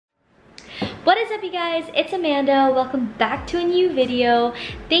What is up, you guys? It's Amanda. Welcome back to a new video.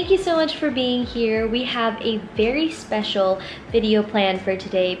 Thank you so much for being here. We have a very special video planned for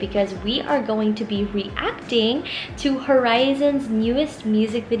today because we are going to be reacting to HORI7ON'S newest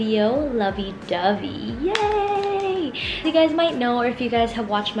music video, Lovey Dovey. Yay! You guys might know, or if you guys have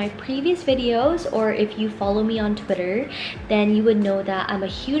watched my previous videos, or if you follow me on Twitter, then you would know that I'm a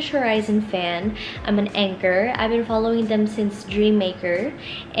huge HORI7ON fan. I'm an anchor. I've been following them since Dreammaker,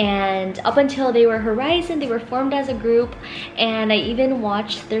 and up until they were HORI7ON, they were formed as a group, and I even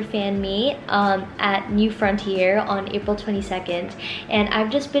watched their fan meet at New Frontier on April 22nd, and I've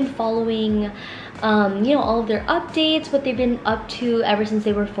just been following you know, all of their updates, what they've been up to ever since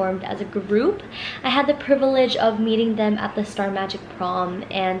they were formed as a group. I had the privilege of meeting them at the Star Magic prom,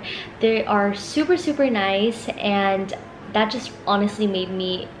 and they are super nice, and that just honestly made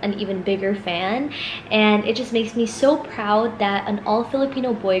me an even bigger fan. And it just makes me so proud that an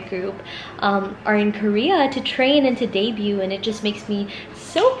all-Filipino boy group are in Korea to train and to debut, and it just makes me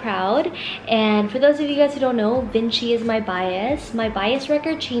so proud. And for those of you guys who don't know, Vinci is my bias. My bias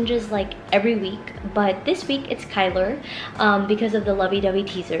record changes like every week, but this week it's Kyler because of the Lovey Dovey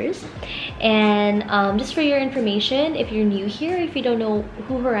teasers. And just for your information, if you're new here, if you don't know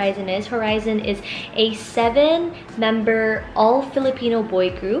who HORI7ON is a 7-member all-Filipino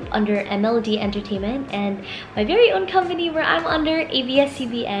boy group under MLD Entertainment and my very own company where I'm under,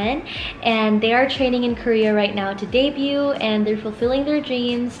 ABS-CBN, and they are training in Korea right now to debut, and they're fulfilling their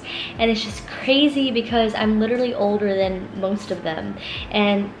dreams. And it's just crazy because I'm literally older than most of them,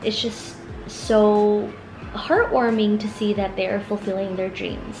 and it's just so heartwarming to see that they are fulfilling their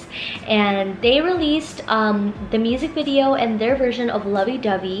dreams. And they released the music video and their version of Lovey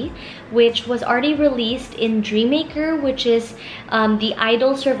Dovey, which was already released in Dreammaker, which is the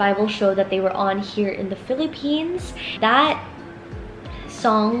idol survival show that they were on here in the Philippines. That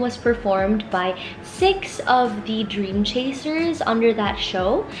song was performed by 6 of the dream chasers under that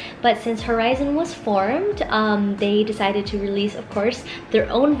show, but since HORI7ON was formed, they decided to release, of course, their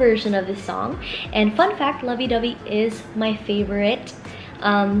own version of this song. And fun fact, Lovey Dovey is my favorite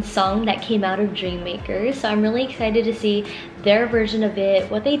song that came out of Dreammaker, so I'm really excited to see their version of it,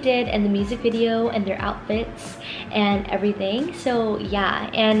 what they did, and the music video, and their outfits and everything. So yeah,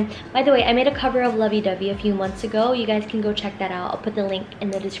 and by the way, I made a cover of Lovey Dovey a few months ago. You guys can go check that out. I'll put the link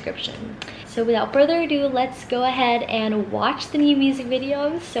in the description. So without further ado, let's go ahead and watch the new music video.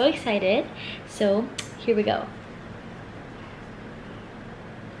 I'm so excited. So here we go.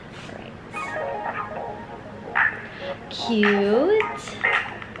 Cute.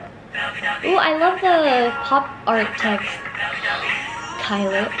 Oh, I love the pop art text.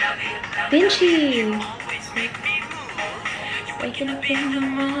 Kyler. Vinci. Waking up in the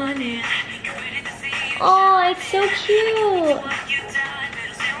morning. Oh, it's so cute.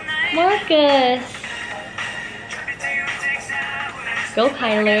 Marcus. Go,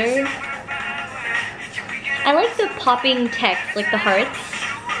 Kyler. I like the popping text, like the hearts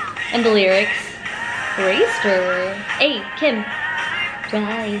and the lyrics. Reyster. Hey, Kim.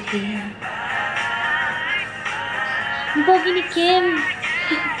 Right here. Pogi ni Kim.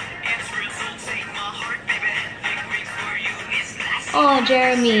 Oh,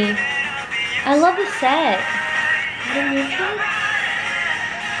 Jeromy. I love the set.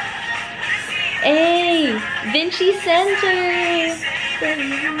 Hey, Vinci Center.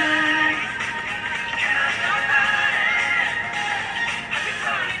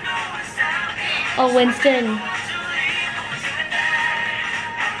 Oh, Winston.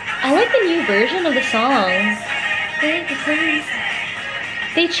 I like the new version of the song.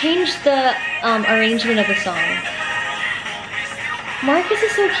 They changed the arrangement of the song. Marcus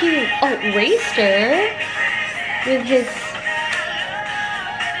is so cute. Oh, Reyster with his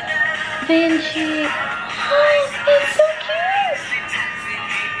Vinci. Oh, it's so cute.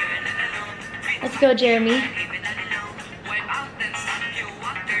 Let's go, Jeromy.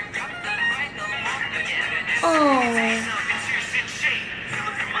 Oh.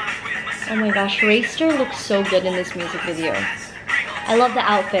 Oh my gosh, Reyster looks so good in this music video. I love the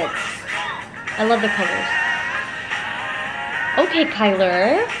outfits. I love the colors. Okay,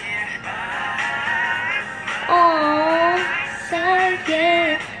 Kyler. Aww, sad,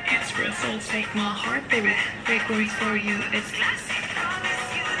 yeah. It's real, so it's like my heart, baby. Fragrance for you, it's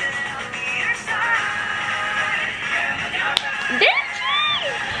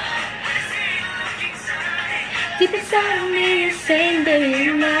deep inside of me, you're saying, baby,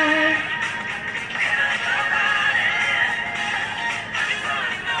 you're mine.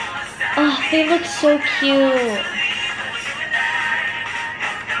 Oh, they look so cute.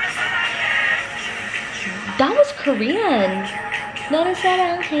 That was Korean. 나는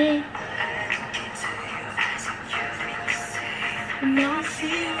사랑해.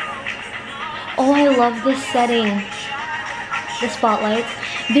 Oh, I love this setting. The spotlights.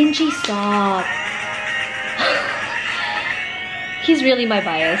 Vinci, stop. He's really my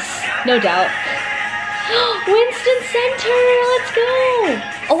bias, no doubt. Winston Center, let's go.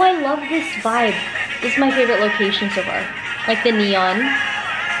 Oh, I love this vibe. This is my favorite location so far. Like the neon.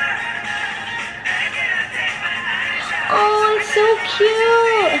 Oh, it's so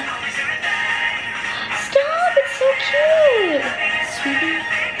cute. Stop, it's so cute. Sweetie.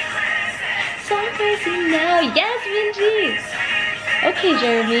 So crazy now. Yes, Vinci. Okay,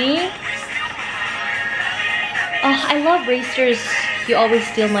 Jeromy. Oh, I love reysters. You always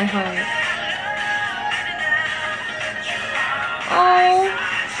steal my heart. Oh,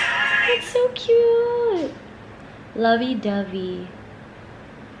 it's so cute. Lovey dovey.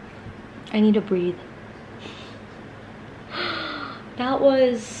 I need to breathe. That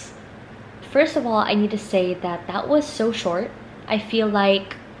was, first of all, I need to say that that was so short. I feel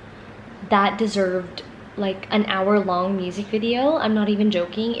like that deserved like an hour-long music video. I'm not even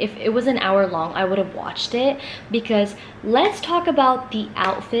joking. If it was an hour long, I would have watched it, because let's talk about the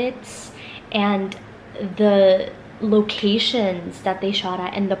outfits and the locations that they shot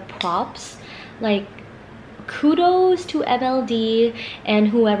at and the props. Like, kudos to MLD and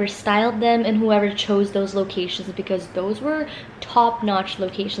whoever styled them and whoever chose those locations, because those were top-notch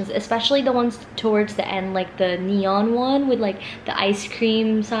locations, especially the ones towards the end, like the neon one with like the ice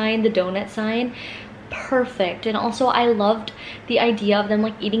cream sign, the donut sign. Perfect. And also I loved the idea of them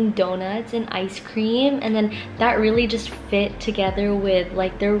like eating donuts and ice cream, and then that really just fit together with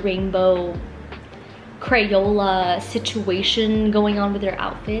like their rainbow Crayola situation going on with their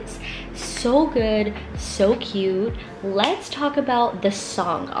outfits. So good, so cute. Let's talk about the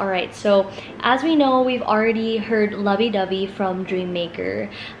song. All right, so as we know, we've already heard Lovey Dovey from Dreammaker,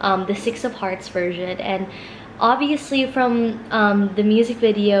 the 6 of Hearts version, and obviously from the music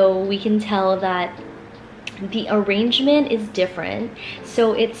video we can tell that the arrangement is different,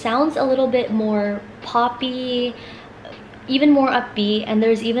 so it sounds a little bit more poppy, even more upbeat, and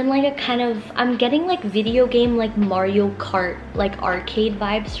there's even like a kind of, I'm getting like video game like Mario Kart like arcade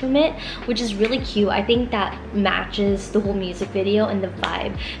vibes from it, which is really cute. I think that matches the whole music video and the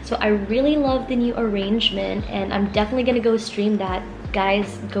vibe, so I really love the new arrangement, and I'm definitely gonna go stream that.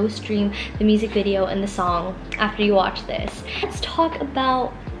 Guys, go stream the music video and the song after you watch this. Let's talk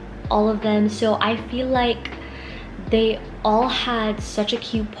about all of them. So I feel like they all had such a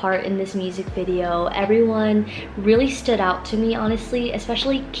cute part in this music video. Everyone really stood out to me, honestly,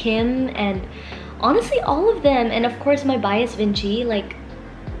 especially Kim, and honestly all of them, and of course my bias Vinci. Like,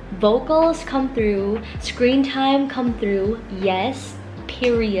 vocals come through, screen time come through, yes,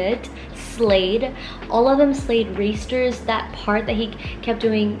 period. Slayed. All of them slayed. Reysters, that part that he kept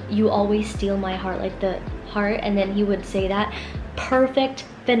doing, you always steal my heart, like the heart, and then he would say that. Perfect,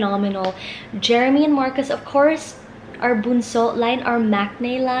 phenomenal. Jeromy and Marcus, of course, our bunso line, our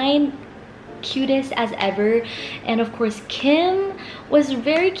maknae line, cutest as ever. And of course Kim was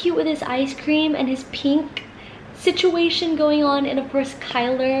very cute with his ice cream and his pink situation going on, and of course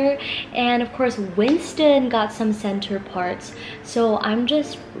Kyler, and of course Winston got some center parts. So I'm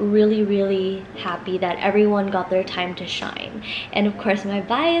just really happy that everyone got their time to shine. And of course my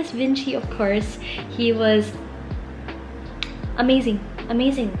bias Vinci, of course, he was amazing.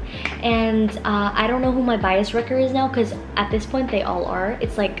 And I don't know who my bias wrecker is now, because at this point they all are.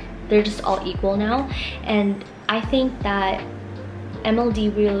 It's like they're just all equal now, and I think that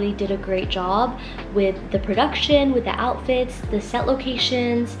MLD really did a great job with the production, with the outfits, the set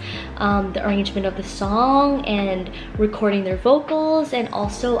locations, the arrangement of the song, and recording their vocals. And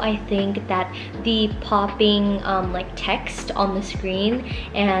also I think that the popping like text on the screen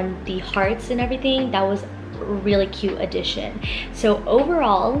and the hearts and everything, that was a really cute addition. So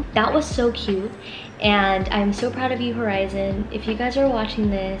overall, that was so cute, and I'm so proud of you, Horizon. If you guys are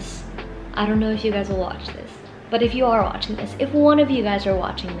watching this, I don't know if you guys will watch this, but if you are watching this, if one of you guys are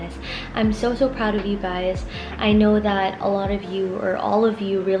watching this, I'm so proud of you guys. I know that a lot of you, or all of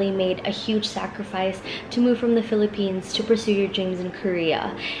you, really made a huge sacrifice to move from the Philippines to pursue your dreams in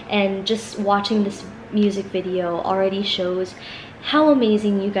Korea. And just watching this music video already shows how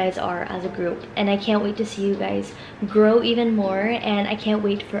amazing you guys are as a group, and I can't wait to see you guys grow even more, and I can't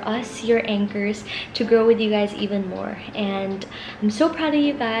wait for us, your anchors, to grow with you guys even more. And I'm so proud of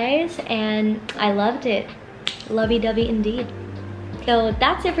you guys, and I loved it. Lovey-dovey indeed. So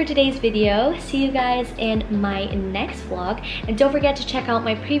that's it for today's video. See you guys in my next vlog, and don't forget to check out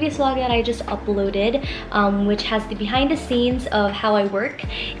my previous vlog that I just uploaded, which has the behind the scenes of how I work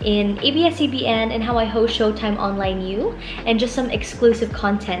in ABS-CBN and how I host Showtime Online U, and just some exclusive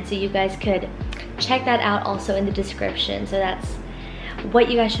content, so you guys could check that out also in the description. So that's what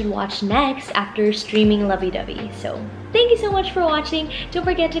you guys should watch next after streaming Lovey Dovey. So thank you so much for watching. Don't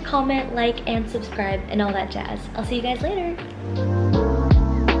forget to comment, like, and subscribe and all that jazz. I'll see you guys later.